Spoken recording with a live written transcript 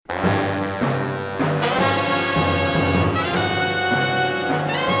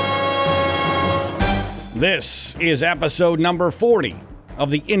This is episode number 40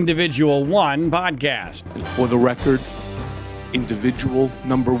 of the Individual One podcast. And for the record, individual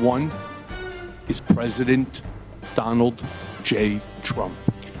number one is President Donald J. Trump.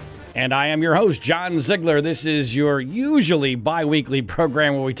 And I am your host, John Ziegler. This is your usually bi-weekly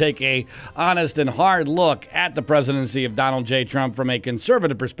program where we take a honest and hard look at the presidency of Donald J. Trump from a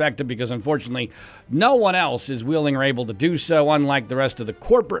conservative perspective, because unfortunately no one else is willing or able to do so. Unlike the rest of the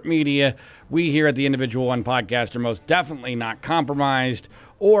corporate media, we here at the Individual One podcast are most definitely not compromised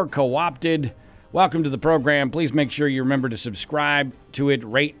or co-opted. Welcome to the program. Please make sure you remember to subscribe to it,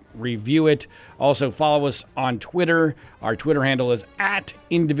 rate, review it. Also, follow us on Twitter. Our Twitter handle is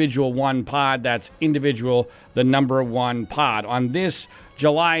 @IndividualOnePod. That's individual, the number one pod. On this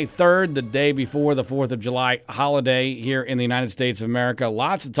July 3rd, the day before the 4th of July holiday here in the United States of America,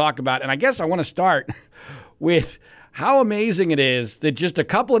 lots to talk about. And I guess I want to start with how amazing it is that just a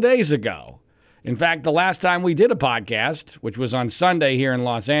couple of days ago, in fact, the last time we did a podcast, which was on Sunday here in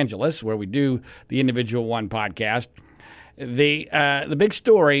Los Angeles, where we do the Individual One podcast, the big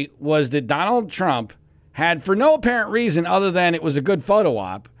story was that Donald Trump had, for no apparent reason other than it was a good photo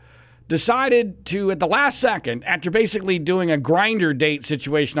op, decided to, at the last second, after basically doing a grinder date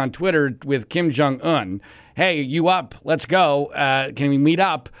situation on Twitter with Kim Jong-un, hey, you up? Let's go. Can we meet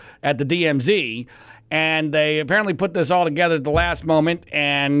up at the DMZ? And they apparently put this all together at the last moment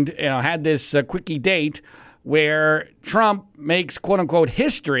and had this quickie date where Trump makes, quote-unquote,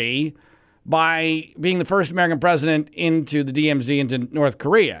 history by being the first American president into the DMZ, into North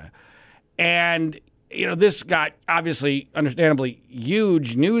Korea. And, this got, obviously, understandably,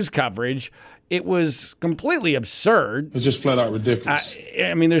 huge news coverage. It was completely absurd. It's just flat out ridiculous.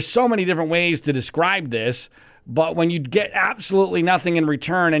 There's so many different ways to describe this. But when you get absolutely nothing in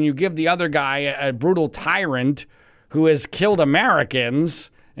return and you give the other guy, a brutal tyrant who has killed Americans,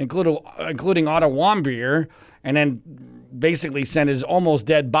 including Otto Warmbier, and then basically sent his almost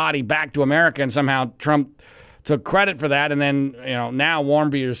dead body back to America, and somehow Trump took credit for that. And then, now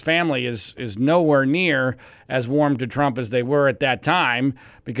Warmbier's family is nowhere near as warm to Trump as they were at that time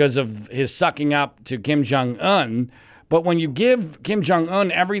because of his sucking up to Kim Jong-un. But when you give Kim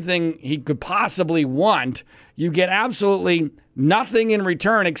Jong-un everything he could possibly want, you get absolutely nothing in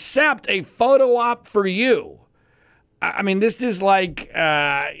return except a photo op for you. This is like,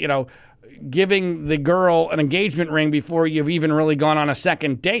 giving the girl an engagement ring before you've even really gone on a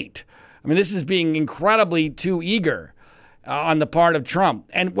second date. This is being incredibly too eager on the part of Trump.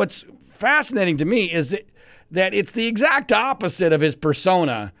 And what's fascinating to me is that it's the exact opposite of his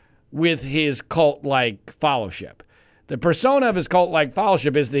persona with his cult-like followership. The persona of his cult-like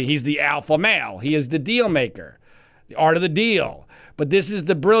followership is that he's the alpha male. He is the deal maker, the art of the deal. But this is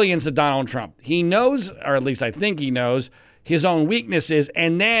the brilliance of Donald Trump. He knows, or at least I think he knows, his own weaknesses,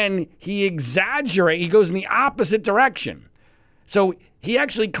 and then he exaggerates. He goes in the opposite direction. So he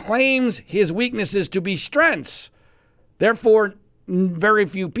actually claims his weaknesses to be strengths. Therefore, very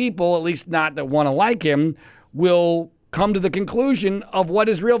few people, at least not that want to like him, will come to the conclusion of what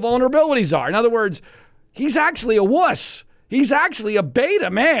his real vulnerabilities are. In other words, he's actually a wuss. He's actually a beta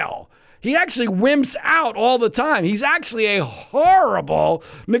male. He actually wimps out all the time. He's actually a horrible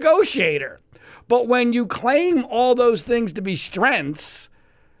negotiator. But when you claim all those things to be strengths,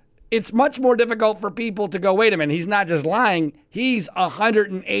 it's much more difficult for people to go, wait a minute, he's not just lying, he's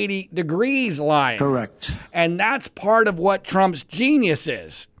 180 degrees lying. Correct. And that's part of what Trump's genius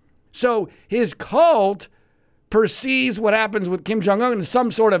is. So his cult perceives what happens with Kim Jong-un as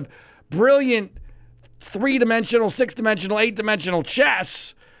some sort of brilliant 3-dimensional, 6-dimensional, 8-dimensional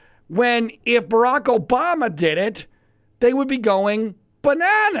chess, when if Barack Obama did it, they would be going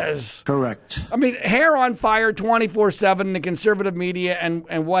bananas. Correct. Hair on fire 24/7 in the conservative media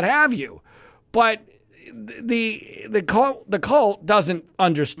and what have you. But the cult doesn't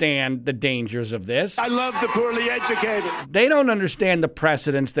understand the dangers of this. I love the poorly educated. They don't understand the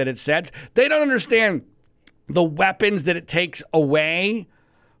precedents that it sets. They don't understand the weapons that it takes away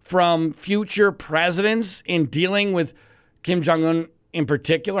from future presidents in dealing with Kim Jong-un in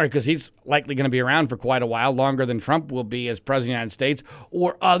particular, because he's likely going to be around for quite a while, longer than Trump will be as president of the United States,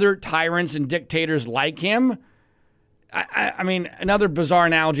 or other tyrants and dictators like him. Another bizarre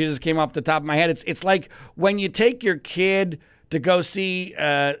analogy that just came off the top of my head. It's like when you take your kid to go see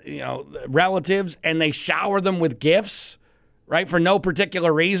relatives and they shower them with gifts, right, for no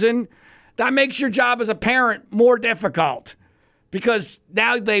particular reason. That makes your job as a parent more difficult, because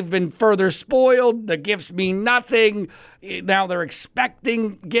now they've been further spoiled. The gifts mean nothing. Now they're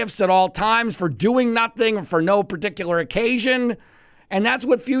expecting gifts at all times for doing nothing or for no particular occasion. And that's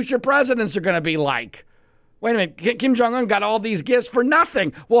what future presidents are going to be like. Wait a minute, Kim Jong-un got all these gifts for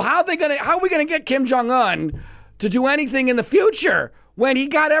nothing. Well, how are we going to get Kim Jong-un to do anything in the future when he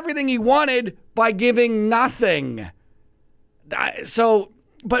got everything he wanted by giving nothing?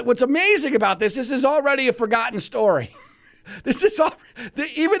 But what's amazing about this is already a forgotten story. This is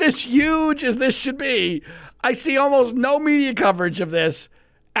even as huge as this should be, I see almost no media coverage of this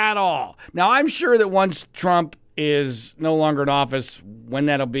at all. Now, I'm sure that once Trump is no longer in office, when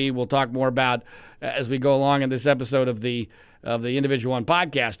that'll be, we'll talk more about as we go along in this episode of the Individual One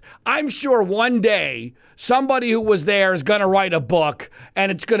podcast. I'm sure one day somebody who was there is going to write a book,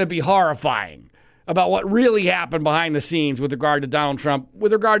 and it's going to be horrifying about what really happened behind the scenes with regard to Donald Trump,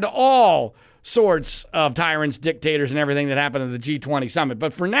 with regard to all sorts of tyrants, dictators, and everything that happened at the G20 summit.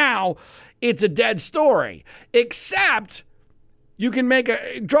 But for now, it's a dead story, except you can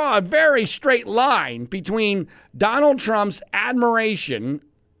draw a very straight line between Donald Trump's admiration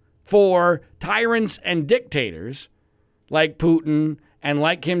for tyrants and dictators like Putin and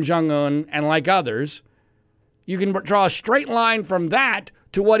like Kim Jong-un and like others. You can draw a straight line from that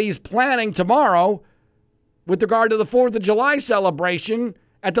to what he's planning tomorrow with regard to the 4th of July celebration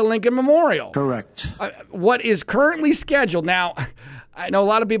at the Lincoln Memorial. Correct. What is currently scheduled now, I know a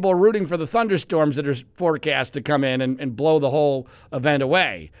lot of people are rooting for the thunderstorms that are forecast to come in and blow the whole event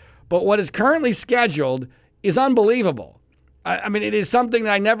away. But what is currently scheduled is unbelievable. I mean, it is something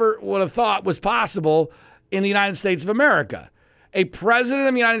that I never would have thought was possible in the United States of America. A president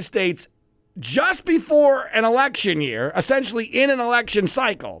of the United States, just before an election year, essentially in an election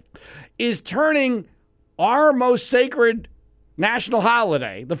cycle, is turning our most sacred national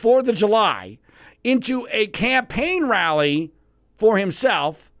holiday, the 4th of July, into a campaign rally for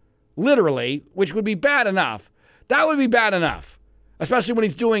himself, literally, which would be bad enough. That would be bad enough, especially when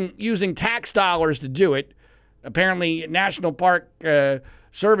he's using tax dollars to do it. Apparently, national park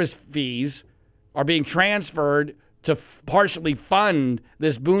service fees are being transferred to partially fund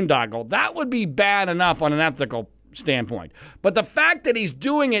this boondoggle. That would be bad enough on an ethical standpoint. But the fact that he's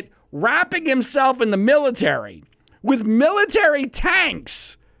doing it, wrapping himself in the military, with military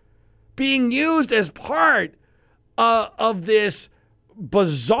tanks being used as part of this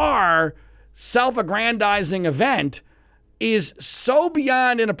bizarre self-aggrandizing event, is so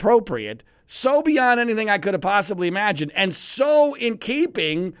beyond inappropriate, so beyond anything I could have possibly imagined, and so in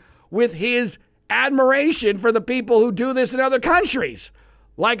keeping with his admiration for the people who do this in other countries,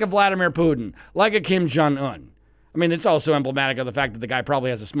 like a Vladimir Putin, like a Kim Jong-un. I mean, it's also emblematic of the fact that the guy probably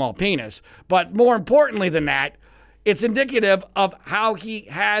has a small penis. But more importantly than that, it's indicative of how he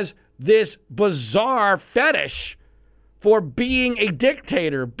has this bizarre fetish for being a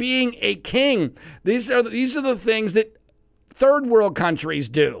dictator, being a king. These are the things that third world countries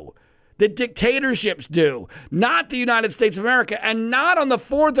do, that dictatorships do, not the United States of America, and not on the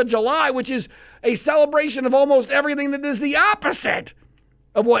 4th of July, which is a celebration of almost everything that is the opposite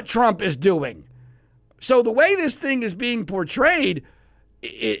of what Trump is doing. So the way this thing is being portrayed,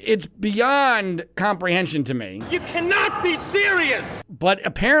 it's beyond comprehension to me. You cannot be serious! But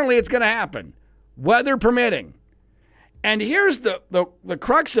apparently it's going to happen, weather permitting. And here's the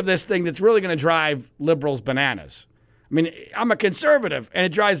crux of this thing that's really going to drive liberals bananas. I mean, I'm a conservative, and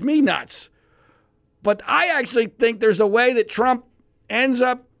it drives me nuts. But I actually think there's a way that Trump ends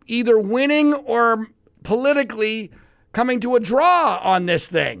up either winning or politically coming to a draw on this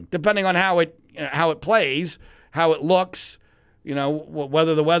thing, depending on how it plays, how it looks,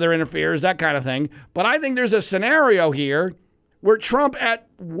 whether the weather interferes, that kind of thing. But I think there's a scenario here where Trump, at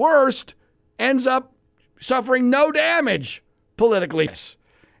worst, ends up suffering no damage politically.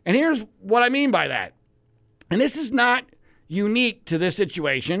 And here's what I mean by that. And this is not unique to this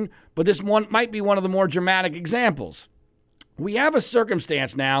situation, but this one might be one of the more dramatic examples. We have a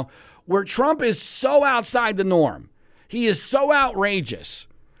circumstance now where Trump is so outside the norm. He is so outrageous.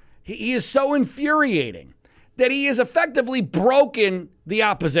 He is so infuriating that he has effectively broken the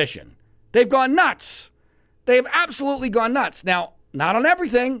opposition. They've gone nuts. They have absolutely gone nuts. Now, not on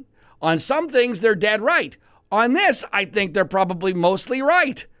everything. On some things, they're dead right. On this, I think they're probably mostly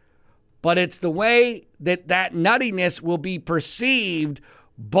right. But it's the way that nuttiness will be perceived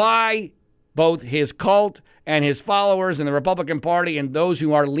by both his cult and his followers in the Republican Party and those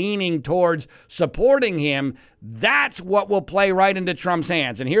who are leaning towards supporting him. That's what will play right into Trump's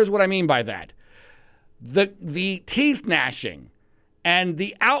hands. And here's what I mean by that. The teeth gnashing and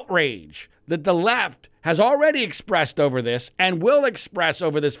the outrage that the left has already expressed over this and will express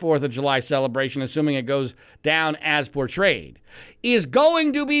over this 4th of July celebration, assuming it goes down as portrayed, is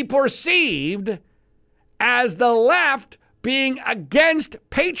going to be perceived as the left being against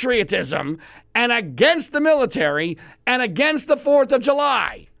patriotism and against the military and against the 4th of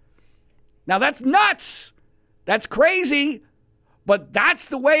July. Now, that's nuts. That's crazy, but that's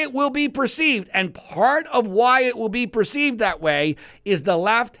the way it will be perceived. And part of why it will be perceived that way is the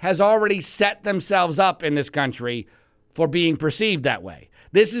left has already set themselves up in this country for being perceived that way.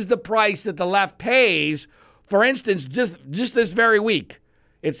 This is the price that the left pays. For instance, just this very week,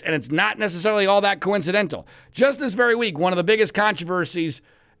 it's not necessarily all that coincidental. Just this very week, one of the biggest controversies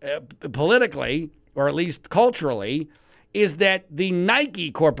politically, or at least culturally, is that the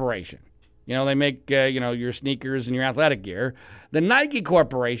Nike Corporation, they make your sneakers and your athletic gear. The Nike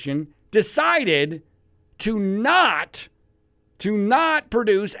Corporation decided to not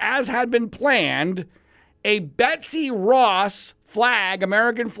produce, as had been planned, a Betsy Ross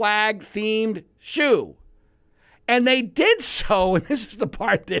American flag themed shoe. And they did so, and this is the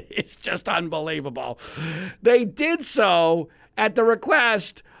part that is just unbelievable. They did so at the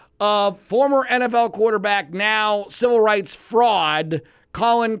request of former NFL quarterback, now civil rights fraud,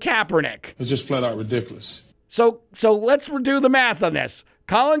 Colin Kaepernick. It's just flat out ridiculous. So let's do the math on this.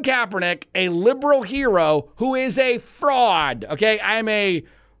 Colin Kaepernick, a liberal hero who is a fraud. Okay, I'm a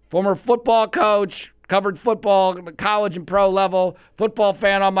former football coach, covered football, college and pro level, football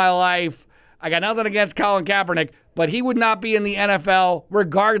fan all my life. I got nothing against Colin Kaepernick, but he would not be in the NFL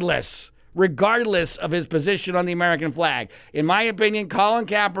regardless of his position on the American flag. In my opinion, Colin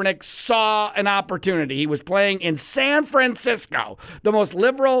Kaepernick saw an opportunity. He was playing in San Francisco, the most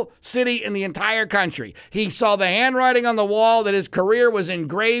liberal city in the entire country. He saw the handwriting on the wall that his career was in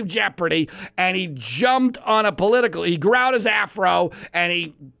grave jeopardy, and he grew out his afro, and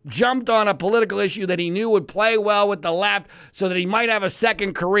he jumped on a political issue that he knew would play well with the left so that he might have a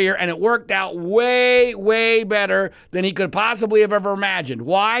second career, and it worked out way, way better than he could possibly have ever imagined.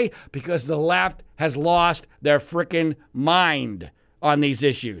 Why? Because the left has lost their frickin' mind on these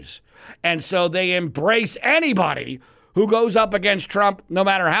issues. And so they embrace anybody who goes up against Trump, no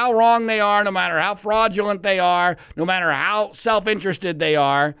matter how wrong they are, no matter how fraudulent they are, no matter how self-interested they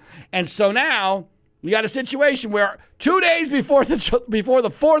are. And so now we got a situation where 2 days before the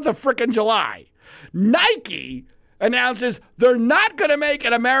 4th of frickin' July, Nike announces they're not going to make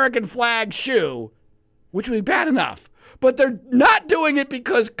an American flag shoe, which would be bad enough. But they're not doing it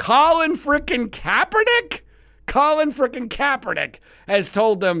because Colin frickin' Kaepernick has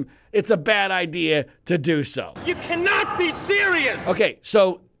told them it's a bad idea to do so. You cannot be serious. Okay,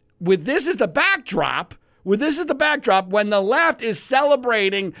 so with this as the backdrop, when the left is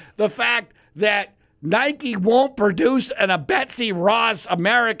celebrating the fact that Nike won't produce a Betsy Ross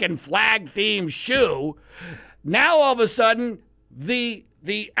American flag themed shoe, now all of a sudden the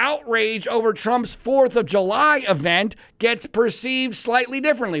outrage over Trump's 4th of July event gets perceived slightly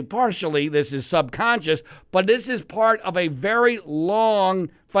differently. Partially, this is subconscious, but this is part of a very long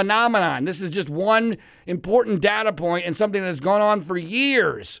phenomenon. This is just one important data point and something that's gone on for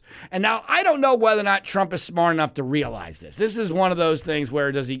years. And now I don't know whether or not Trump is smart enough to realize this. This is one of those things where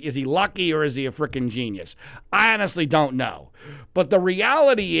is he lucky or is he a freaking genius? I honestly don't know. But the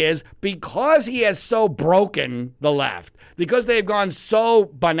reality is, because he has so broken the left, because they've gone so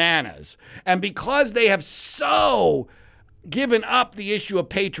bananas, and because they have so given up the issue of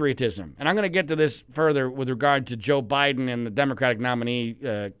patriotism, and I'm going to get to this further with regard to Joe Biden and the Democratic nominee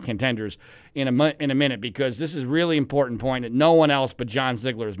contenders in a minute, because this is a really important point that no one else but John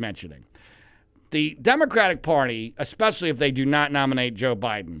Ziegler is mentioning. The Democratic Party, especially if they do not nominate Joe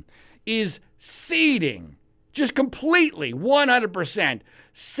Biden, is ceding just completely, 100%,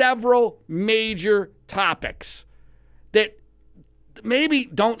 several major topics that maybe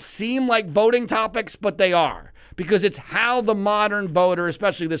don't seem like voting topics, but they are. Because it's how the modern voter,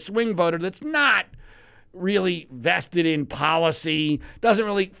 especially the swing voter, that's not really vested in policy, doesn't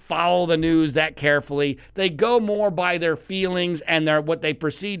really follow the news that carefully. They go more by their feelings and what they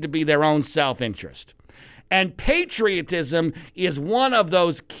perceive to be their own self-interest. And patriotism is one of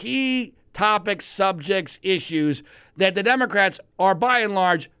those key topics, subjects, issues that the Democrats are by and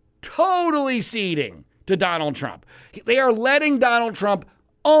large totally ceding to Donald Trump. They are letting Donald Trump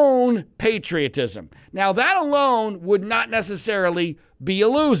own patriotism. Now, that alone would not necessarily be a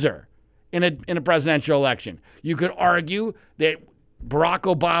loser in a presidential election. You could argue that Barack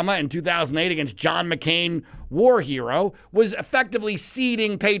Obama in 2008 against John McCain, war hero, was effectively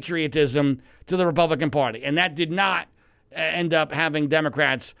ceding patriotism to the Republican Party. And that did not end up having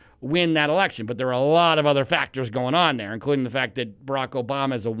Democrats win that election. But there are a lot of other factors going on there, including the fact that Barack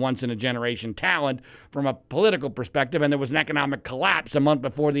Obama is a once-in-a-generation talent from a political perspective, and there was an economic collapse a month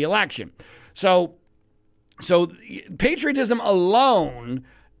before the election. So patriotism alone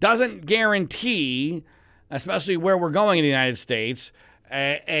doesn't guarantee, especially where we're going in the United States,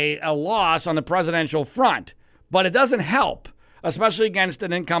 a loss on the presidential front. But it doesn't help. especially against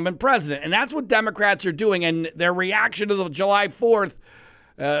an incumbent president. And that's what Democrats are doing. And their reaction to the July 4th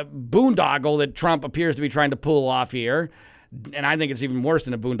boondoggle that Trump appears to be trying to pull off here, and I think it's even worse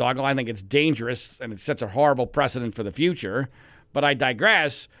than a boondoggle. I think it's dangerous, and it sets a horrible precedent for the future. But I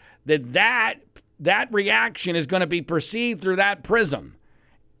digress, that reaction is going to be perceived through that prism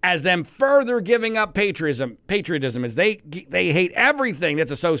as them further giving up patriotism, as they hate everything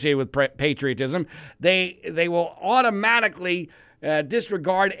that's associated with patriotism. They will automatically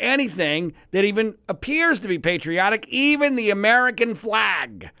disregard anything that even appears to be patriotic, even the American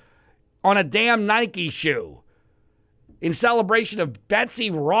flag on a damn Nike shoe, in celebration of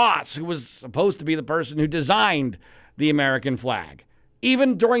Betsy Ross, who was supposed to be the person who designed the American flag,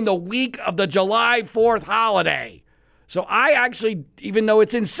 even during the week of the July 4th holiday. So I actually, even though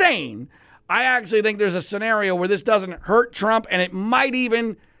it's insane, I actually think there's a scenario where this doesn't hurt Trump, and it might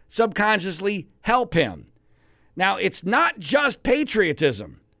even subconsciously help him. Now, it's not just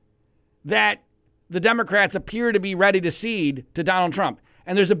patriotism that the Democrats appear to be ready to cede to Donald Trump.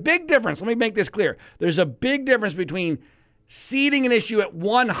 And there's a big difference. Let me make this clear. There's a big difference between ceding an issue at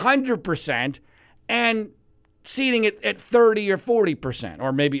 100% and ceding it at 30 or 40%,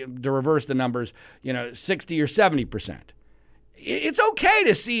 or maybe to reverse the numbers, 60 or 70%. It's okay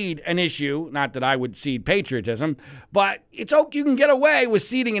to cede an issue, not that I would cede patriotism, but it's okay, you can get away with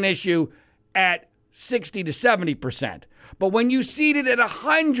ceding an issue at 60 to 70%. But when you cede it at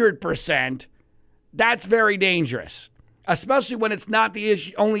 100%, that's very dangerous, especially when it's not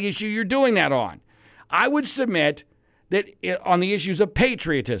the only issue you're doing that on. I would submit that on the issues of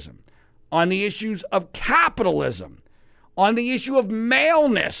patriotism, on the issues of capitalism, on the issue of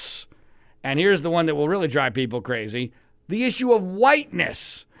maleness, and here's the one that will really drive people crazy, the issue of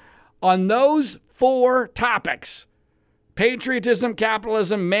whiteness, on those four topics, patriotism,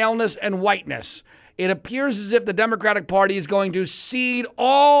 capitalism, maleness, and whiteness, it appears as if the Democratic Party is going to cede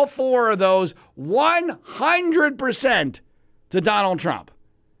all four of those 100% to Donald Trump.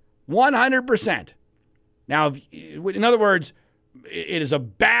 100%. Now, in other words, it is a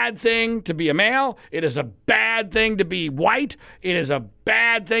bad thing to be a male. It is a bad thing to be white. It is a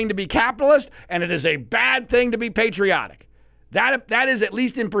bad thing to be capitalist. And it is a bad thing to be patriotic. That is, at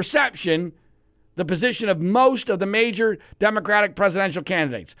least in perception, the position of most of the major Democratic presidential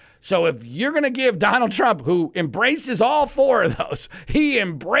candidates. So if you're going to give Donald Trump, who embraces all four of those, he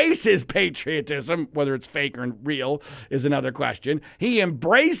embraces patriotism, whether it's fake or real is another question. He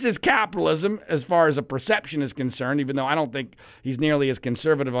embraces capitalism as far as a perception is concerned, even though I don't think he's nearly as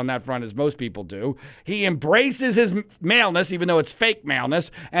conservative on that front as most people do. He embraces his maleness, even though it's fake maleness,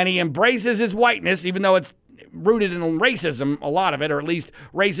 and he embraces his whiteness, even though it's rooted in racism, a lot of it, or at least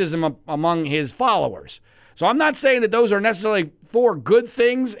racism among his followers. So I'm not saying that those are necessarily four good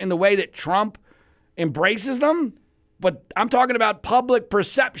things in the way that Trump embraces them, but I'm talking about public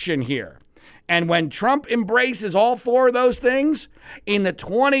perception here. And when Trump embraces all four of those things in the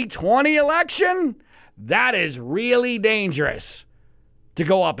 2020 election, that is really dangerous to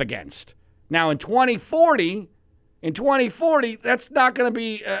go up against. Now, in 2040, that's not going to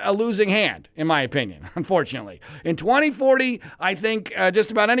be a losing hand, in my opinion, unfortunately. In 2040, I think just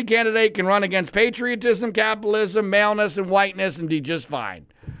about any candidate can run against patriotism, capitalism, maleness, and whiteness and do just fine.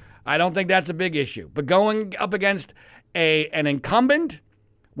 I don't think that's a big issue. But going up against an incumbent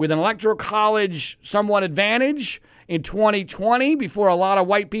with an electoral college somewhat advantage in 2020 before a lot of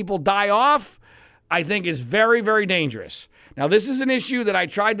white people die off, I think is very, very dangerous. Now, this is an issue that I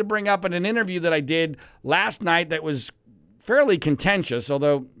tried to bring up in an interview that I did last night that was fairly contentious,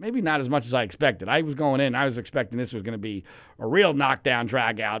 although maybe not as much as I expected. I was expecting this was going to be a real knockdown,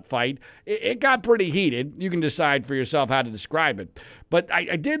 drag-out fight. It got pretty heated. You can decide for yourself how to describe it. But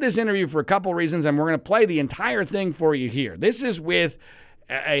I did this interview for a couple reasons, and we're going to play the entire thing for you here. This is with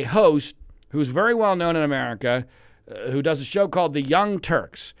a host who's very well known in America, who does a show called the Young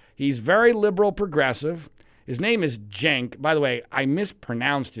Turks. He's very liberal progressive. His name is Cenk. By the way, I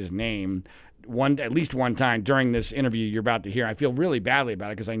mispronounced his name at least one time during this interview you're about to hear. I feel really badly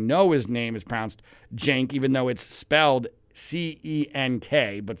about it because I know his name is pronounced Cenk, even though it's spelled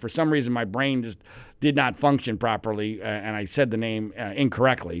Cenk. But for some reason, my brain just did not function properly, and I said the name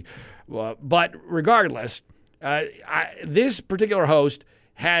incorrectly. But regardless, this particular host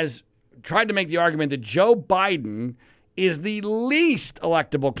has tried to make the argument that Joe Biden is the least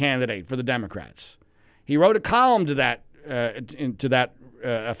electable candidate for the Democrats. He wrote a column to that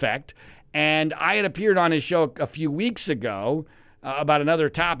effect, and I had appeared on his show a few weeks ago about another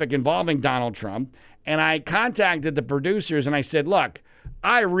topic involving Donald Trump, and I contacted the producers and I said, look,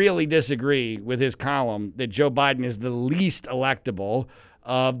 I really disagree with his column that Joe Biden is the least electable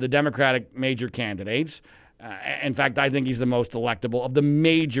of the Democratic major candidates. In fact, I think he's the most electable of the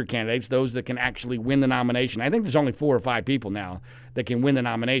major candidates, those that can actually win the nomination. I think there's only 4 or 5 people now that can win the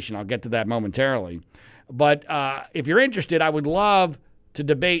nomination. I'll get to that momentarily. But if you're interested, I would love to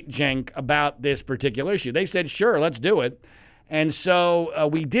debate Cenk about this particular issue. They said, sure, let's do it. And so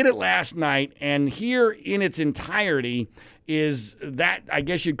we did it last night, and here in its entirety is that, I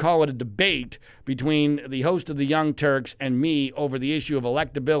guess you'd call it a debate between the host of the Young Turks and me over the issue of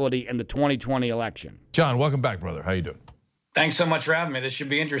electability and the 2020 election. John, welcome back, brother. How you doing? Thanks so much for having me. This should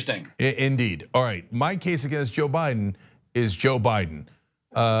be interesting. Indeed. All right, my case against Joe Biden is Joe Biden.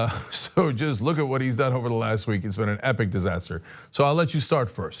 So just look at what he's done over the last week. It's been an epic disaster. So I'll let you start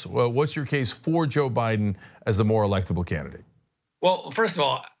first. Well, what's your case for Joe Biden as a more electable candidate? Well, first of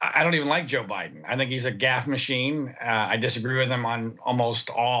all, I don't even like Joe Biden. I think he's a gaffe machine. I disagree with him on almost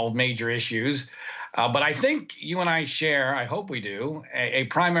all major issues. But I think you and I share, I hope we do, a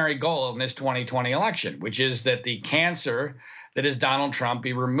primary goal in this 2020 election, which is that the cancer that is Donald Trump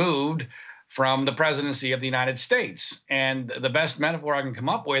be removed from the presidency of the United States. And the best metaphor I can come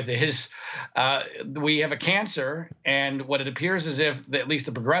up with is we have a cancer, and what it appears as if at least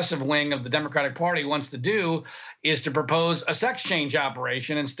the progressive wing of the Democratic Party wants to do is to propose a sex change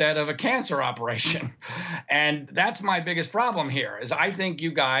operation instead of a cancer operation. And that's my biggest problem here, is I think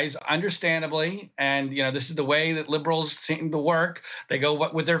you guys, understandably, and this is the way that liberals seem to work, they go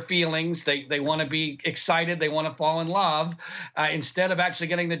with their feelings, they want to be excited, they want to fall in love, instead of actually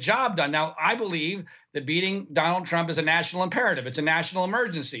getting the job done. Now, I believe that beating Donald Trump is a national imperative. It's a national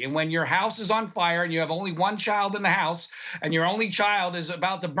emergency. And when your house is on fire and you have only one child in the house and your only child is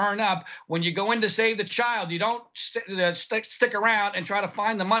about to burn up, when you go in to save the child, you don't stick around and try to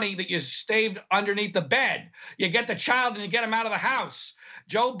find the money that you staved underneath the bed. You get the child and you get him out of the house.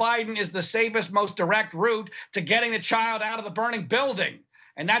 Joe Biden is the safest, most direct route to getting the child out of the burning building.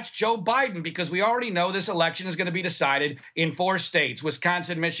 And that's Joe Biden, because we already know this election is going to be decided in 4 states,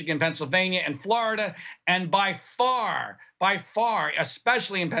 Wisconsin, Michigan, Pennsylvania, and Florida. And by far,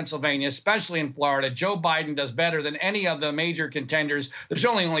 especially in Pennsylvania, especially in Florida, Joe Biden does better than any of the major contenders. There's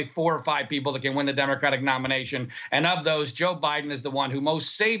only 4 or 5 people that can win the Democratic nomination. And of those, Joe Biden is the one who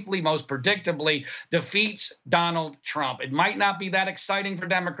most safely, most predictably defeats Donald Trump. It might not be that exciting for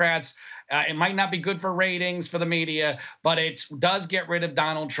Democrats. It might not be good for ratings for the media, but it does get rid of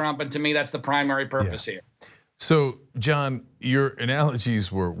Donald Trump. And to me, that's the primary purpose here. So, John, your analogies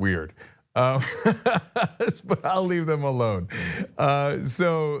were weird, but I'll leave them alone.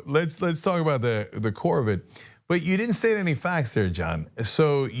 So let's talk about the core of it. But you didn't state any facts there, John.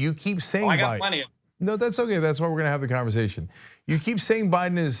 So you keep saying I got plenty of them. No, that's okay. That's why we're going to have the conversation. You keep saying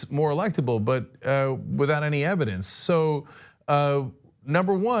Biden is more electable, but without any evidence. So.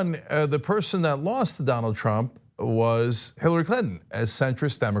 Number one, the person that lost to Donald Trump was Hillary Clinton, as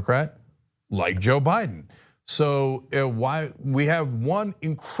centrist Democrat, like Joe Biden. So why we have one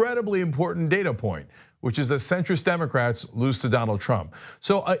incredibly important data point, which is that centrist Democrats lose to Donald Trump.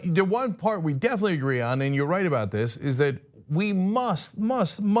 So the one part we definitely agree on, and you're right about this, is that we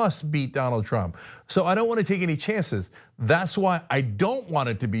must beat Donald Trump. So I don't want to take any chances. That's why I don't want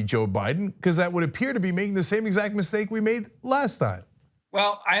it to be Joe Biden, because that would appear to be making the same exact mistake we made last time.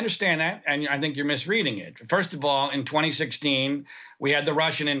 Well, I understand that, and I think you're misreading it. First of all, in 2016, we had the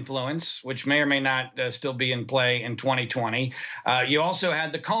Russian influence, which may or may not still be in play in 2020. You also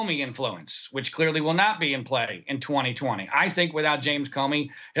had the Comey influence, which clearly will not be in play in 2020. I think without James Comey,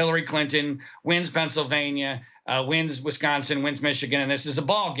 Hillary Clinton wins Pennsylvania, wins Wisconsin, wins Michigan, and this is a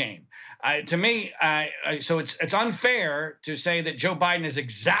ball game. To me, so it's unfair to say that Joe Biden is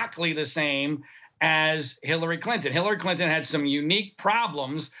exactly the same as Hillary Clinton. Hillary Clinton had some unique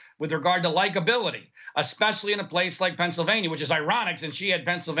problems with regard to likability, especially in a place like Pennsylvania, which is ironic since she had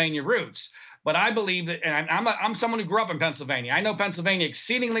Pennsylvania roots. But I believe that, and I'm someone who grew up in Pennsylvania. I know Pennsylvania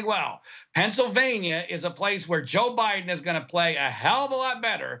exceedingly well. Pennsylvania is a place where Joe Biden is going to play a hell of a lot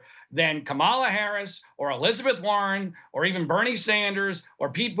better than Kamala Harris or Elizabeth Warren or even Bernie Sanders or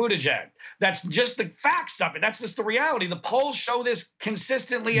Pete Buttigieg. That's just the facts of it. That's just the reality. The polls show this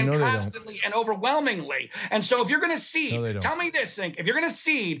consistently and constantly and overwhelmingly. And so if you're going to seed, tell me this, Cenk, if you're going to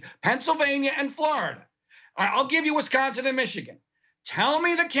seed Pennsylvania and Florida, I'll give you Wisconsin and Michigan. Tell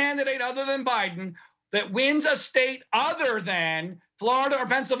me the candidate other than Biden that wins a state other than Florida or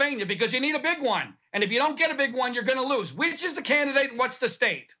Pennsylvania, because you need a big one. And if you don't get a big one, you're going to lose. Which is the candidate and what's the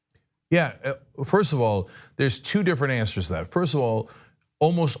state? Yeah, first of all, there's 2 different answers to that. First of all,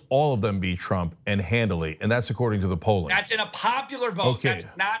 almost all of them beat Trump and handily, and that's according to the polling. That's in a popular vote. Okay. That's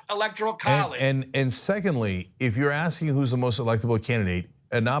not electoral college. And secondly, if you're asking who's the most electable candidate,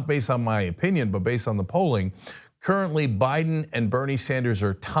 and not based on my opinion, but based on the polling, currently Biden and Bernie Sanders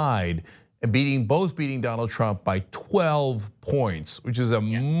are tied and both beating Donald Trump by 12 points, which is a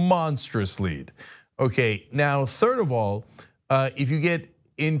monstrous lead. Okay, now third of all, if you get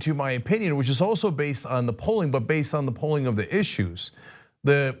into my opinion, which is also based on the polling, but based on the polling of the issues,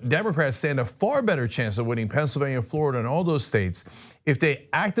 the Democrats stand a far better chance of winning Pennsylvania, Florida, and all those states if they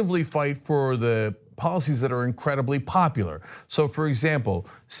actively fight for the policies that are incredibly popular. So for example,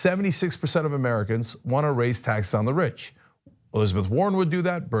 76% of Americans want to raise taxes on the rich. Elizabeth Warren would do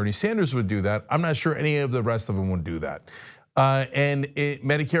that, Bernie Sanders would do that. I'm not sure any of the rest of them would do that. And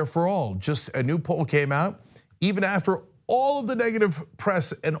Medicare for all, just a new poll came out, even after all of the negative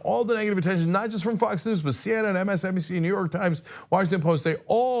press and all the negative attention, not just from Fox News, but CNN, MSNBC, New York Times, Washington Post, they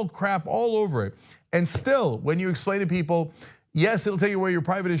all crap all over it. And still, when you explain to people, yes, it'll take away your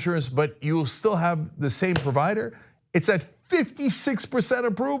private insurance, but you will still have the same provider, it's at 56%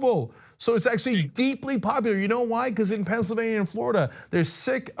 approval. So it's actually deeply popular. You know why? Because in Pennsylvania and Florida, they're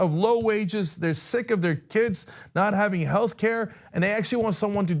sick of low wages, they're sick of their kids not having health care, and they actually want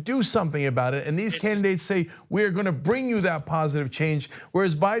someone to do something about it. And these candidates say, we are gonna bring you that positive change,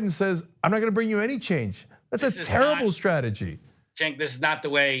 whereas Biden says, I'm not gonna bring you any change. That's a terrible strategy. Cenk, this is not the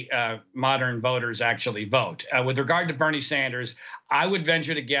way modern voters actually vote. With regard to Bernie Sanders, I would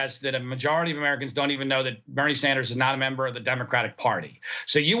venture to guess that a majority of Americans don't even know that Bernie Sanders is not a member of the Democratic Party.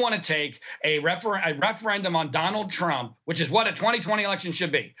 So you want to take a referendum on Donald Trump, which is what a 2020 election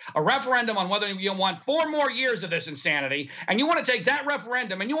should be, a referendum on whether you want 4 more years of this insanity, and you want to take that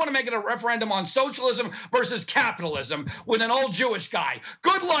referendum and you want to make it a referendum on socialism versus capitalism with an old Jewish guy.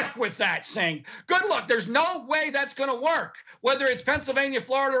 Good luck with that, Cenk. Good luck. There's no way that's going to work, whether it's Pennsylvania,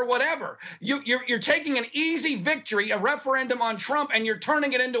 Florida, or whatever. You're taking an easy victory, a referendum on Trump, and you're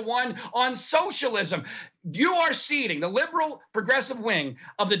turning it into one on socialism. You are ceding the liberal progressive wing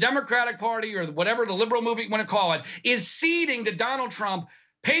of the Democratic Party, or whatever the liberal movement you want to call it, is ceding to Donald Trump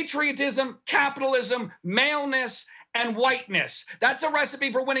patriotism, capitalism, maleness, and whiteness. That's a recipe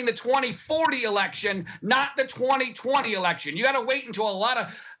for winning the 2040 election, not the 2020 election. You got to wait until a lot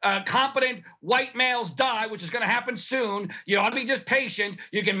of competent white males die, which is going to happen soon. You ought to be just patient.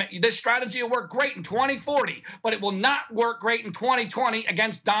 This strategy will work great in 2040, but it will not work great in 2020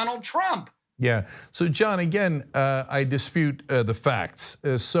 against Donald Trump. Yeah. So John, again, I dispute the facts.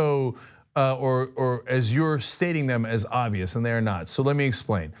 Or as you're stating them as obvious, and they're not. So let me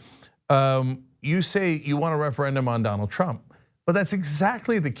explain. You say you want a referendum on Donald Trump, but that's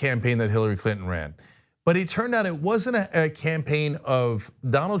exactly the campaign that Hillary Clinton ran. But it turned out it wasn't a campaign of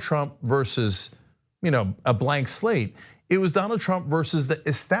Donald Trump versus, a blank slate. It was Donald Trump versus the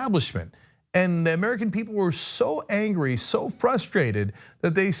establishment. And the American people were so angry, so frustrated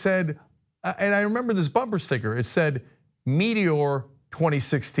that they said, and I remember this bumper sticker, it said, Meteor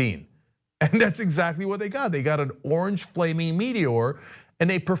 2016. And that's exactly what they got. They got an orange flaming meteor, and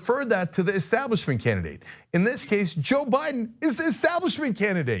they preferred that to the establishment candidate. In this case, Joe Biden is the establishment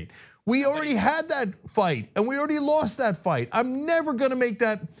candidate. We already had that fight, and we already lost that fight. I'm never gonna make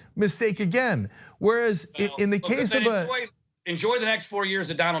that mistake again. Whereas in the case of enjoy the next 4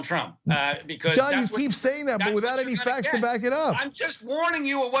 years of Donald Trump, because John, you keep saying that, but without any facts to back it up. I'm just warning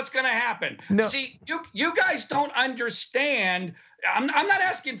you of what's gonna happen. No. See, you guys don't understand. I'm not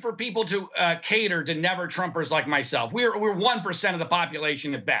asking for people to cater to never Trumpers like myself. We're 1% of the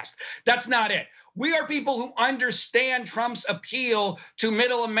population at best. That's not it. We are people who understand Trump's appeal to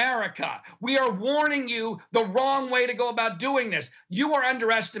middle America. We are warning you the wrong way to go about doing this. You are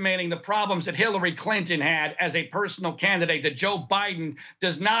underestimating the problems that Hillary Clinton had as a personal candidate that Joe Biden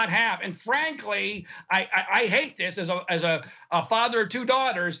does not have. And frankly, I hate this as a father of 2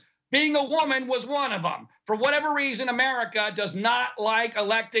 daughters. Being a woman was one of them. For whatever reason, America does not like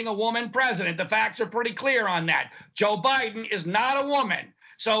electing a woman president. The facts are pretty clear on that. Joe Biden is not a woman.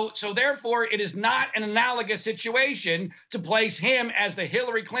 So therefore, it is not an analogous situation to place him as the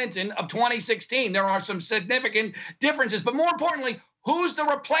Hillary Clinton of 2016. There are some significant differences, but more importantly, who's the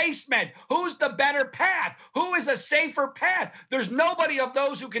replacement? Who's the better path? Who is a safer path? There's nobody of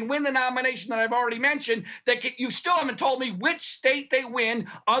those who can win the nomination that I've already mentioned. You still haven't told me which state they win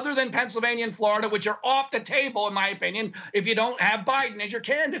other than Pennsylvania and Florida, which are off the table, in my opinion, if you don't have Biden as your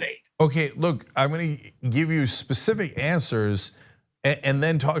candidate. Okay, look, I'm gonna give you specific answers and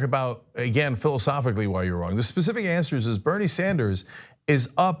then talk about, again, philosophically why you're wrong. The specific answers is Bernie Sanders is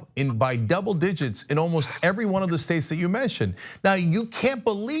up by double digits in almost every one of the states that you mentioned. Now, you can't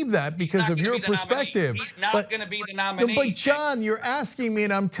believe that because of your perspective. He's not going to be the nominee. But John, you're asking me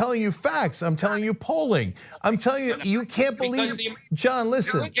and I'm telling you facts. I'm telling you polling. I'm telling you, you can't believe. John,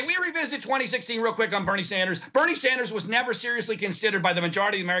 listen. Can we revisit 2016 real quick on Bernie Sanders? Bernie Sanders was never seriously considered by the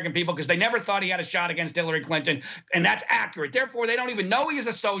majority of the American people because they never thought he had a shot against Hillary Clinton, and that's accurate. Therefore, they don't even know he's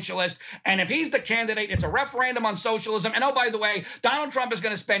a socialist, and if he's the candidate, it's a referendum on socialism. And oh, by the way, Donald Trump is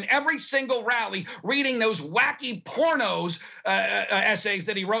going to spend every single rally reading those wacky pornos essays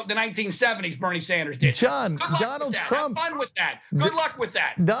that he wrote in the 1970s. Bernie Sanders did. John, Donald Trump. Have fun with that. Good luck with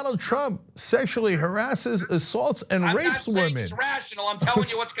that. Donald Trump sexually harasses, assaults, and rapes women. It's rational. I'm telling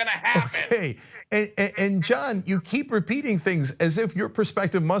you what's going to happen. Okay, and John, you keep repeating things as if your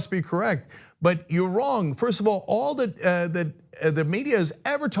perspective must be correct, but you're wrong. First of all that the media has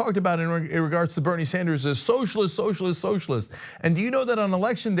ever talked about in regards to Bernie Sanders is socialist. And do you know that on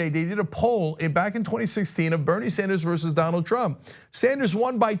election day, they did a poll back in 2016 of Bernie Sanders versus Donald Trump. Sanders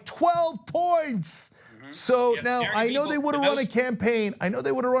won by 12 points. So now I know they would have run a campaign.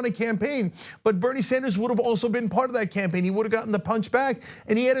 But Bernie Sanders would have also been part of that campaign. He would have gotten the punch back,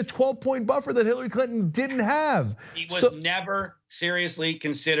 and he had a 12-point buffer that Hillary Clinton didn't have. He was never seriously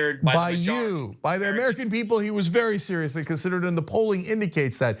considered by the American people. He was very seriously considered, and the polling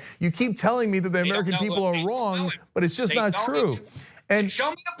indicates that. You keep telling me that the American people are wrong, but it's just not true. And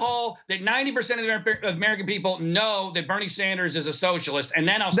show me a poll that 90% of the American people know that Bernie Sanders is a socialist, and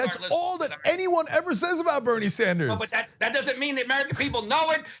then I'll start listening. That's all that anyone ever says about Bernie Sanders. No, but that doesn't mean the American people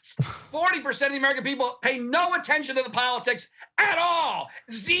know it. 40% of the American people pay no attention to the politics at all.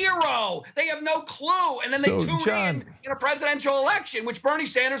 Zero. They have no clue, and then they tune in a presidential election, which Bernie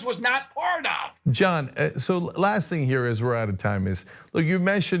Sanders was not part of. John, so last thing here is we're out of time is, look, you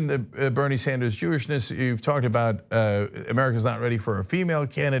mentioned Bernie Sanders' Jewishness. You've talked about America's not ready for a female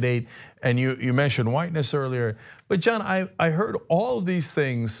candidate, and you mentioned whiteness earlier. But John, I heard all of these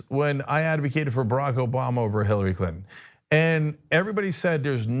things when I advocated for Barack Obama over Hillary Clinton. And everybody said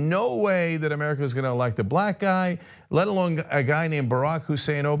there's no way that America is going to elect a black guy, let alone a guy named Barack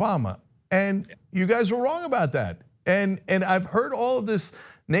Hussein Obama. And you guys were wrong about that. And I've heard all of this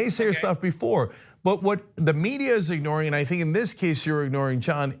naysayer stuff before. But what the media is ignoring, and I think in this case you're ignoring,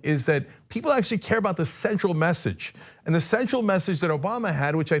 John, is that people actually care about the central message. And the central message that Obama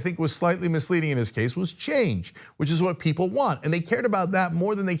had, which I think was slightly misleading in his case, was change, which is what people want. And they cared about that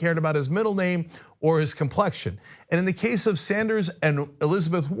more than they cared about his middle name or his complexion. And in the case of Sanders and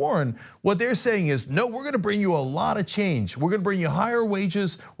Elizabeth Warren, what they're saying is, no, we're gonna bring you a lot of change. We're gonna bring you higher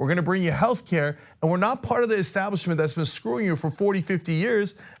wages, we're gonna bring you health care, and we're not part of the establishment that's been screwing you for 40, 50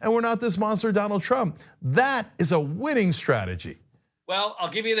 years, and we're not this monster Donald Trump. That is a winning strategy. Well,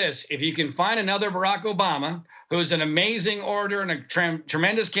 I'll give you this. If you can find another Barack Obama, who's an amazing orator and a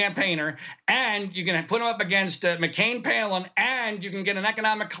tremendous campaigner, and you can put him up against McCain-Palin, and you can get an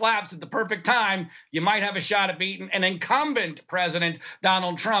economic collapse at the perfect time, you might have a shot at beating an incumbent president,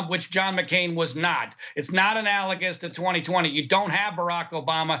 Donald Trump, which John McCain was not. It's not analogous to 2020. You don't have Barack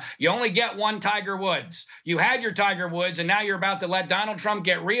Obama. You only get one Tiger Woods. You had your Tiger Woods, and now you're about to let Donald Trump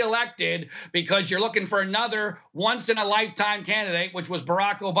get reelected because you're looking for another once-in-a-lifetime candidate, which was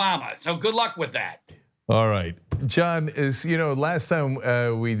Barack Obama. So good luck with that. All right, John, last time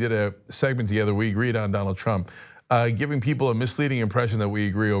we did a segment together, we agreed on Donald Trump, giving people a misleading impression that we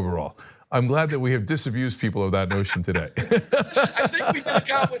agree overall. I'm glad that we have disabused people of that notion today. I think we can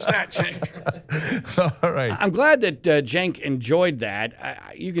accomplish that, Cenk. All right. I'm glad that Cenk enjoyed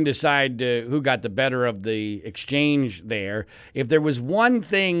that. You can decide who got the better of the exchange there. If there was one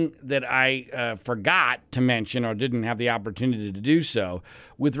thing that I forgot to mention or didn't have the opportunity to do so,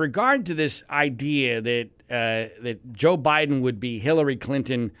 with regard to this idea that Joe Biden would be Hillary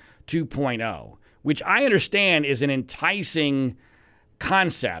Clinton 2.0, which I understand is an enticing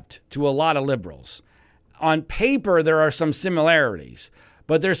concept to a lot of liberals. On paper, there are some similarities,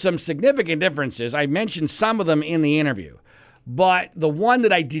 but there's some significant differences. I mentioned some of them in the interview, but the one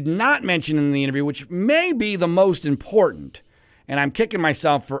that I did not mention in the interview, which may be the most important, and I'm kicking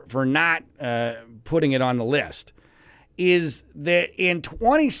myself for not putting it on the list, is that in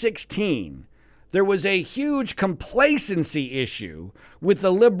 2016, there was a huge complacency issue with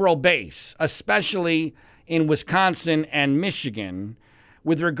the liberal base, especially in Wisconsin and Michigan,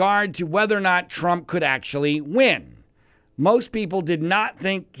 with regard to whether or not Trump could actually win. Most people did not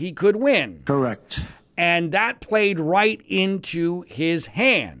think he could win. Correct. And that played right into his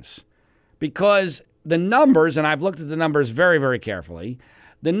hands because the numbers, and I've looked at the numbers very, very carefully,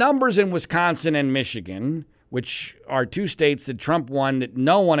 the numbers in Wisconsin and Michigan, which are two states that Trump won that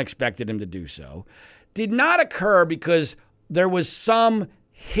no one expected him to do so, did not occur because there was some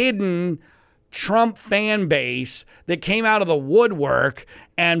hidden Trump fan base that came out of the woodwork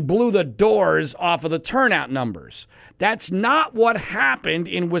and blew the doors off of the turnout numbers. That's not what happened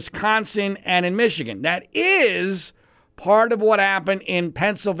in Wisconsin and in Michigan. That is part of what happened in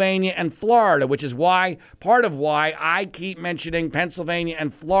Pennsylvania and Florida, which is part of why I keep mentioning Pennsylvania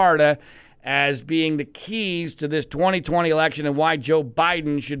and Florida as being the keys to this 2020 election and why Joe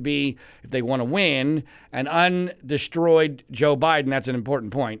Biden should be, if they want to win, an undestroyed Joe Biden. That's an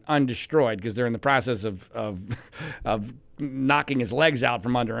important point, undestroyed, because they're in the process of knocking his legs out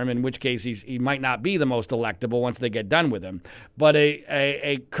from under him, in which case he might not be the most electable once they get done with him. But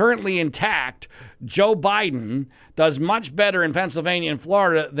a currently intact Joe Biden does much better in Pennsylvania and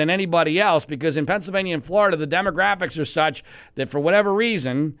Florida than anybody else, because in Pennsylvania and Florida, the demographics are such that for whatever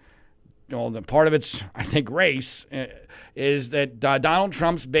reason, the part of its, I think, race is that Donald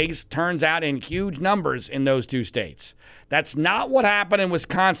Trump's base turns out in huge numbers in those two states. That's not what happened in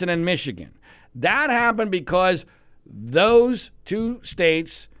Wisconsin and Michigan. That happened because those two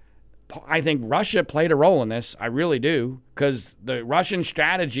states, I think Russia played a role in this. I really do, because the Russian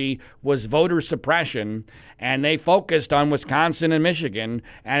strategy was voter suppression, and they focused on Wisconsin and Michigan,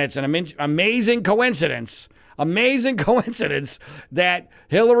 and it's an amazing coincidence that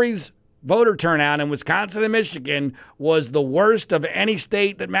Hillary's voter turnout in Wisconsin and Michigan was the worst of any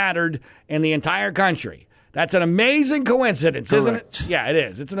state that mattered in the entire country. That's an amazing coincidence, Correct. Isn't it? Yeah, it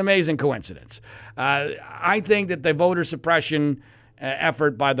is. It's an amazing coincidence. I think that the voter suppression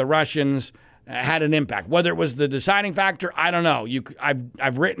effort by the Russians had an impact. Whether it was the deciding factor, I don't know.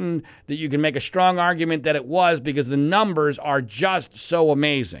 I've written that you can make a strong argument that it was, because the numbers are just so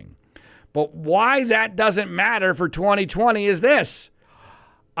amazing. But why that doesn't matter for 2020 is this.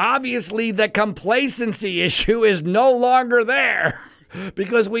 Obviously, the complacency issue is no longer there,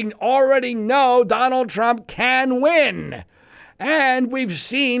 because we already know Donald Trump can win. And we've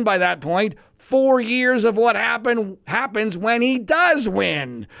seen by that point 4 years of what happens when he does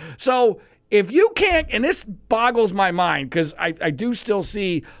win. So if you can't, and this boggles my mind, because I do still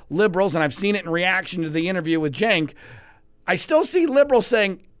see liberals, and I've seen it in reaction to the interview with Cenk, I still see liberals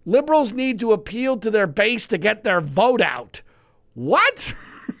saying liberals need to appeal to their base to get their vote out. What?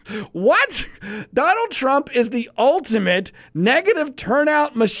 What? Donald Trump is the ultimate negative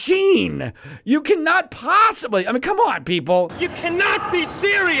turnout machine. You cannot possibly, come on, people. You cannot be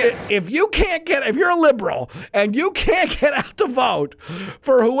serious. If you're a liberal and you can't get out to vote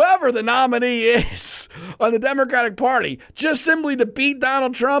for whoever the nominee is on the Democratic Party just simply to beat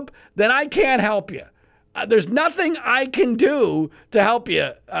Donald Trump, then I can't help you. There's nothing I can do to help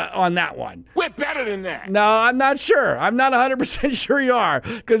you on that one. We're better than that. No, I'm not sure. I'm not 100% sure you are.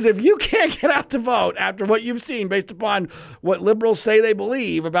 Because if you can't get out to vote after what you've seen based upon what liberals say they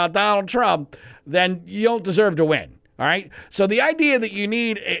believe about Donald Trump, then you don't deserve to win. All right? So the idea that you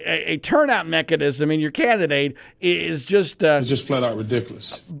need a turnout mechanism in your candidate is just... it's just flat out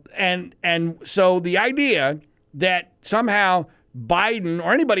ridiculous. And so the idea that somehow Biden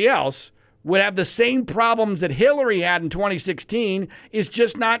or anybody else would have the same problems that Hillary had in 2016 is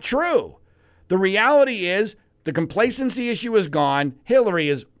just not true. The reality is the complacency issue is gone. Hillary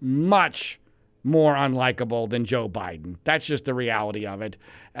is much more unlikable than Joe Biden. That's just the reality of it.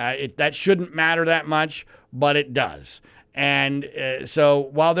 That shouldn't matter that much, but it does. And so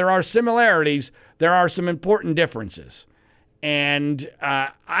while there are similarities, there are some important differences. And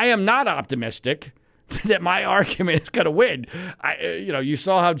I am not optimistic that my argument is going to win. You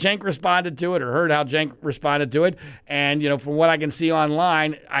saw how Cenk responded to it, or heard how Cenk responded to it. And, from what I can see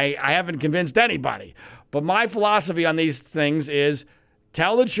online, I haven't convinced anybody. But my philosophy on these things is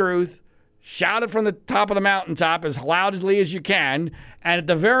tell the truth, shout it from the top of the mountaintop as loudly as you can. And at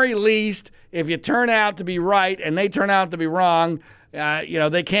the very least, if you turn out to be right and they turn out to be wrong,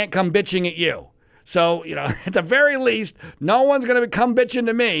 they can't come bitching at you. So, at the very least, no one's going to come bitching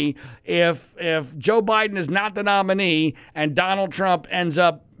to me if Joe Biden is not the nominee and Donald Trump ends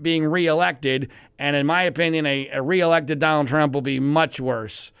up being reelected. And in my opinion, a reelected Donald Trump will be much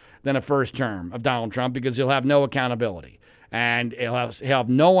worse than a first term of Donald Trump, because he'll have no accountability. And he'll have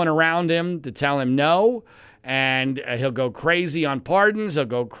no one around him to tell him no. And he'll go crazy on pardons. He'll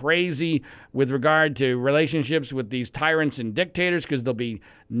go crazy with regard to relationships with these tyrants and dictators, because there'll be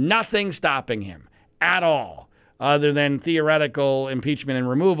nothing stopping him at all, other than theoretical impeachment and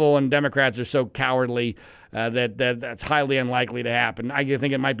removal, and Democrats are so cowardly that's highly unlikely to happen. I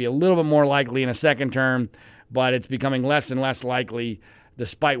think it might be a little bit more likely in a second term, but it's becoming less and less likely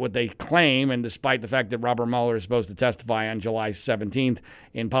despite what they claim and despite the fact that Robert Mueller is supposed to testify on July 17th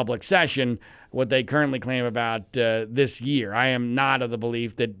in public session, what they currently claim about this year. I am not of the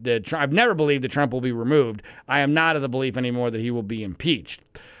belief that I've never believed that Trump will be removed. I am not of the belief anymore that he will be impeached.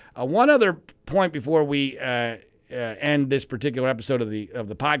 One other point before we end this particular episode of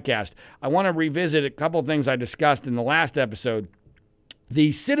the podcast, I want to revisit a couple of things I discussed in the last episode.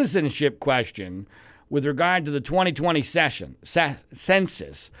 The citizenship question with regard to the 2020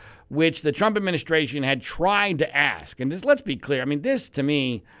 census, which the Trump administration had tried to ask. And this, let's be clear, I mean, this to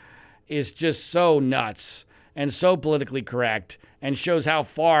me is just so nuts and so politically correct and shows how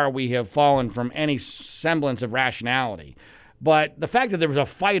far we have fallen from any semblance of rationality. But the fact that there was a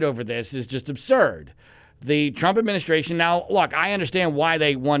fight over this is just absurd. The Trump administration, now, look, I understand why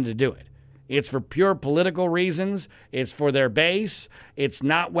they wanted to do it. It's for pure political reasons. It's for their base. It's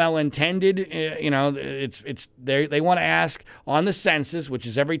not well intended. They want to ask on the census, which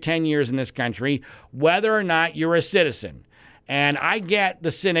is every 10 years in this country, whether or not you're a citizen. And I get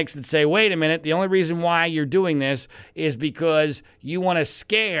the cynics that say, wait a minute, the only reason why you're doing this is because you want to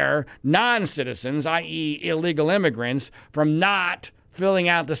scare non-citizens, i.e. illegal immigrants, from not filling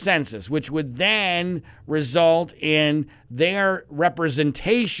out the census, which would then result in their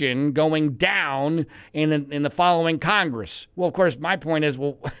representation going down in the following Congress. Well, of course, my point is,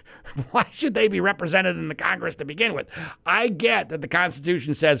 well, why should they be represented in the Congress to begin with? I get that the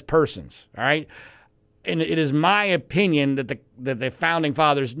Constitution says persons, all right? And it is my opinion that the Founding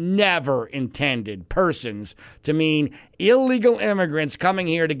Fathers never intended persons to mean illegal immigrants coming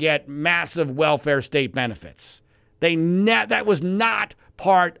here to get massive welfare state benefits. That was not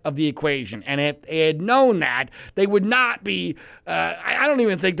part of the equation. And if they had known that, they would not be, I don't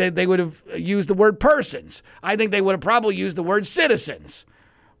even think that they would have used the word persons. I think they would have probably used the word citizens.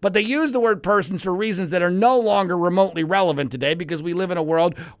 But they use the word persons for reasons that are no longer remotely relevant today because we live in a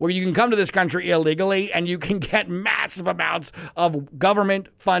world where you can come to this country illegally and you can get massive amounts of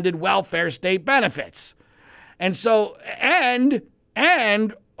government-funded welfare state benefits. And so,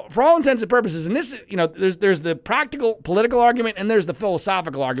 and for all intents and purposes, and this, there's the practical political argument and there's the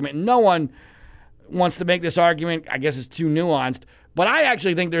philosophical argument. And no one wants to make this argument. I guess it's too nuanced. But I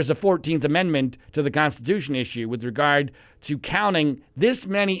actually think there's a 14th Amendment to the Constitution issue with regard to counting this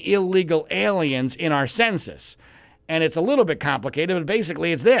many illegal aliens in our census. And it's a little bit complicated, but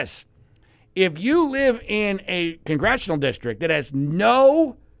basically it's this. If you live in a congressional district that has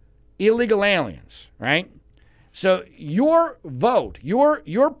no illegal aliens, right? So your vote,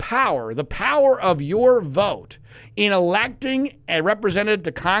 your power, the power of your vote in electing a representative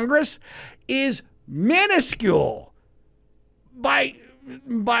to Congress is minuscule by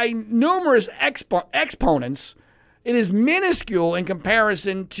numerous exponents. It is minuscule in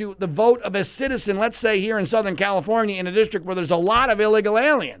comparison to the vote of a citizen, let's say here in Southern California in a district where there's a lot of illegal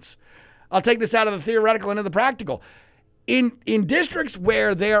aliens. I'll take this out of the theoretical into the practical. In districts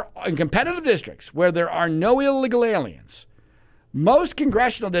where in competitive districts where there are no illegal aliens, most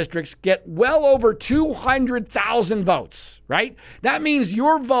congressional districts get well over 200,000 votes, right? That means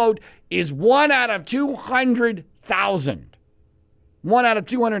your vote is 1 out of 200,000. 1 out of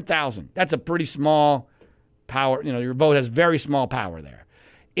 200,000. That's a pretty small power. Your vote has very small power there.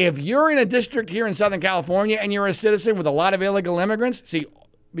 If you're in a district here in Southern California and you're a citizen with a lot of illegal immigrants,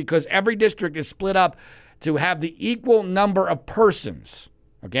 because every district is split up to have the equal number of persons,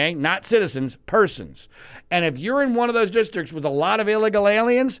 okay? Not citizens, persons. And if you're in one of those districts with a lot of illegal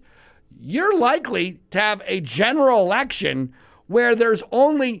aliens, you're likely to have a general election where there's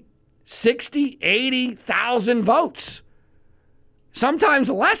only 60, 80,000 votes. Sometimes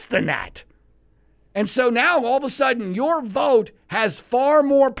less than that. And so now all of a sudden your vote has far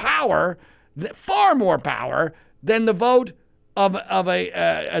more power than the vote of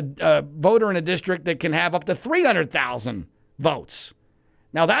a voter in a district that can have up to 300,000 votes.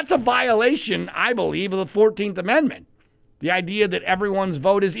 Now that's a violation, I believe, of the 14th Amendment. The idea that everyone's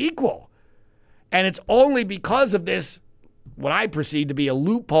vote is equal. And it's only because of this, what I perceive to be a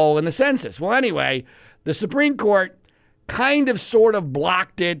loophole in the census. Well, anyway, the Supreme Court kind of sort of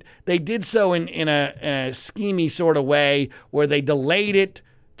blocked it. They did so in a schemy sort of way where they delayed it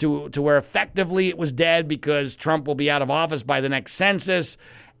to where effectively it was dead because Trump will be out of office by the next census.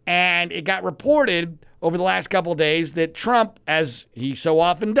 And it got reported over the last couple of days that Trump, as he so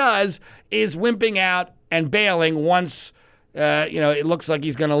often does, is wimping out and bailing once it looks like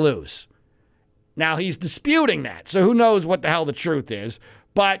he's going to lose. Now, he's disputing that, so who knows what the hell the truth is.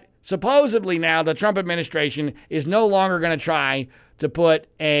 But supposedly now the Trump administration is no longer going to try to put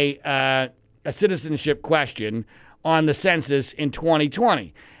a citizenship question on the census in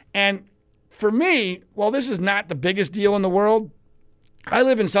 2020. And for me, while this is not the biggest deal in the world, I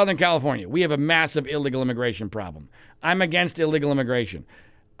live in Southern California. We have a massive illegal immigration problem. I'm against illegal immigration.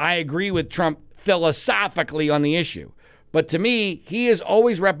 I agree with Trump philosophically on the issue. But to me, he has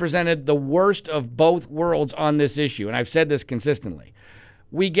always represented the worst of both worlds on this issue. And I've said this consistently.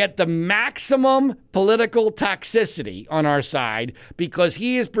 We get the maximum political toxicity on our side because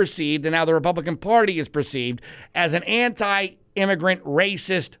he is perceived, and now the Republican Party is perceived, as an anti-immigrant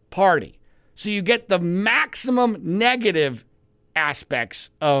racist party. So you get the maximum negative aspects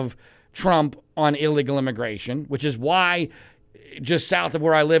of Trump on illegal immigration, which is why just south of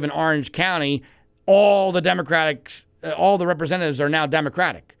where I live in Orange County, all the representatives are now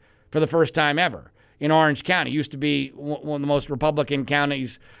Democratic for the first time ever. In Orange County, it used to be one of the most Republican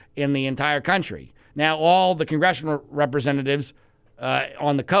counties in the entire country. Now all the congressional representatives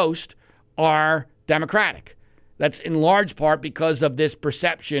on the coast are Democratic. That's in large part because of this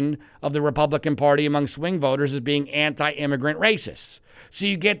perception of the Republican Party among swing voters as being anti-immigrant racists. So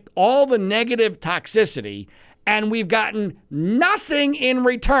you get all the negative toxicity, and we've gotten nothing in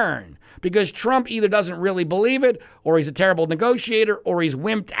return because Trump either doesn't really believe it, or he's a terrible negotiator, or he's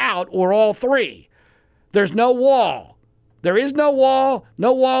wimped out, or all three. There's no wall. There is no wall.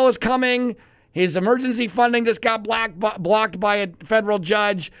 No wall is coming. His emergency funding just got blocked by a federal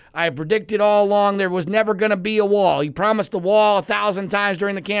judge. I predicted all along there was never going to be a wall. He promised the wall 1,000 times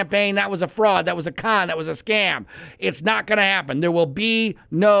during the campaign. That was a fraud. That was a con. That was a scam. It's not going to happen. There will be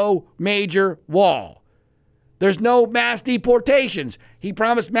no major wall. There's no mass deportations. He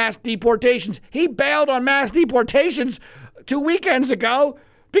promised mass deportations. He bailed on mass deportations 2 weekends ago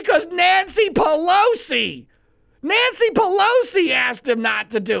because Nancy Pelosi asked him not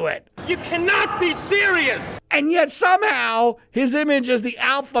to do it. You cannot be serious! And yet somehow his image as the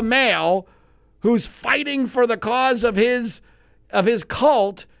alpha male who's fighting for the cause of his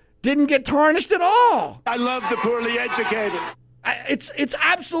cult didn't get tarnished at all. I love the poorly educated. It's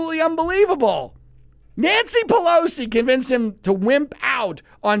absolutely unbelievable. Nancy Pelosi convinced him to wimp out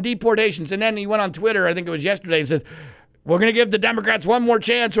on deportations. And then he went on Twitter, I think it was yesterday, and said, we're going to give the Democrats one more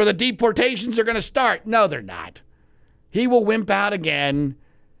chance or the deportations are going to start. No, they're not. He will wimp out again.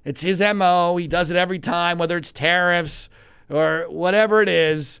 It's his MO. He does it every time, whether it's tariffs or whatever it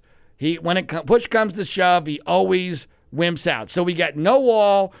is. When push comes to shove, he always wimps out. So we got no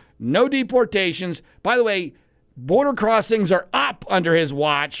wall, no deportations. By the way, border crossings are up under his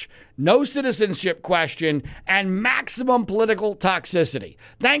watch, no citizenship question, and maximum political toxicity.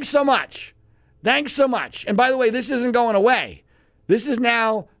 Thanks so much. Thanks so much. And by the way, this isn't going away. This is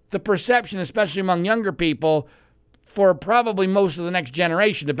now the perception, especially among younger people, for probably most of the next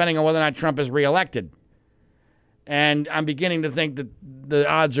generation, depending on whether or not Trump is reelected. And I'm beginning to think that the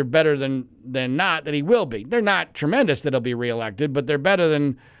odds are better than not that he will be. They're not tremendous that he'll be reelected, but they're better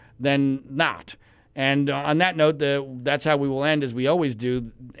than not. And on that note, that's how we will end, as we always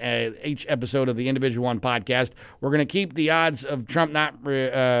do, each episode of the Individual One podcast. We're going to keep the odds of Trump not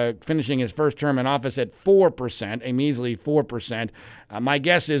finishing his first term in office at 4%, a measly 4%. My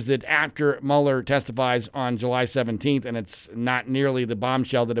guess is that after Mueller testifies on July 17th, and it's not nearly the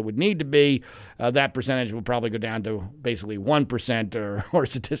bombshell that it would need to be, that percentage will probably go down to basically 1% or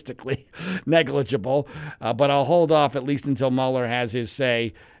statistically negligible. But I'll hold off at least until Mueller has his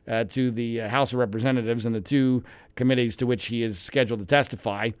say to the House of Representatives and the two committees to which he is scheduled to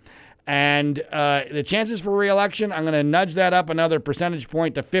testify. And the chances for re-election, I'm going to nudge that up another percentage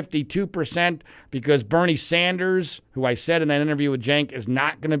point to 52% because Bernie Sanders, who I said in that interview with Cenk, is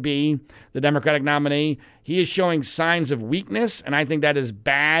not going to be the Democratic nominee. He is showing signs of weakness, and I think that is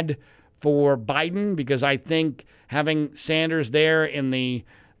bad for Biden because I think having Sanders there in the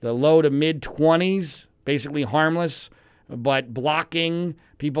low to mid-20s, basically harmless, but blocking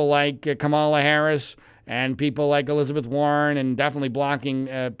people like Kamala Harris and people like Elizabeth Warren and definitely blocking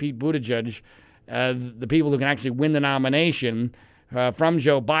Pete Buttigieg, the people who can actually win the nomination from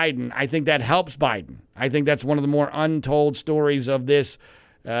Joe Biden, I think that helps Biden. I think that's one of the more untold stories of this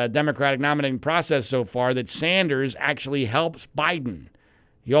Democratic nominating process so far, that Sanders actually helps Biden.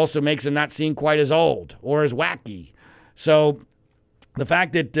 He also makes him not seem quite as old or as wacky. So the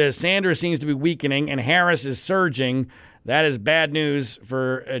fact that Sanders seems to be weakening and Harris is surging, that is bad news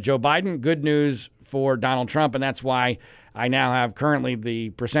for Joe Biden, good news for Donald Trump, and that's why I now have currently the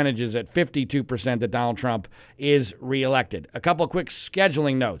percentages at 52% that Donald Trump is reelected. A couple of quick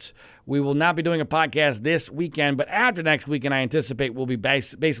scheduling notes. We will not be doing a podcast this weekend, but after next weekend, I anticipate we'll be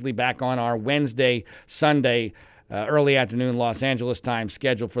basically back on our Wednesday, Sunday, early afternoon Los Angeles time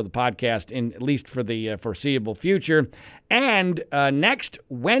schedule for the podcast, at least for the foreseeable future. And next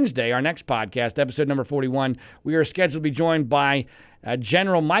Wednesday, our next podcast, episode number 41, we are scheduled to be joined by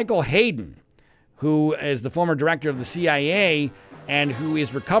General Michael Hayden, who is the former director of the CIA and who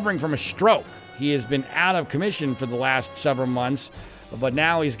is recovering from a stroke. He has been out of commission for the last several months, but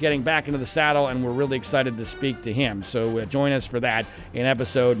now he's getting back into the saddle, and we're really excited to speak to him. So join us for that in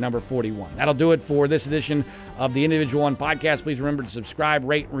episode number 41. That'll do it for this edition of the Individual One podcast. Please remember to subscribe,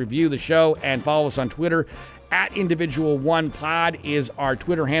 rate, and review the show, and follow us on Twitter. At Individual One Pod is our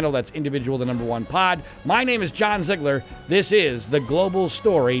Twitter handle. That's Individual, the number one pod. My name is John Ziegler. This is the Global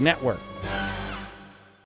Story Network.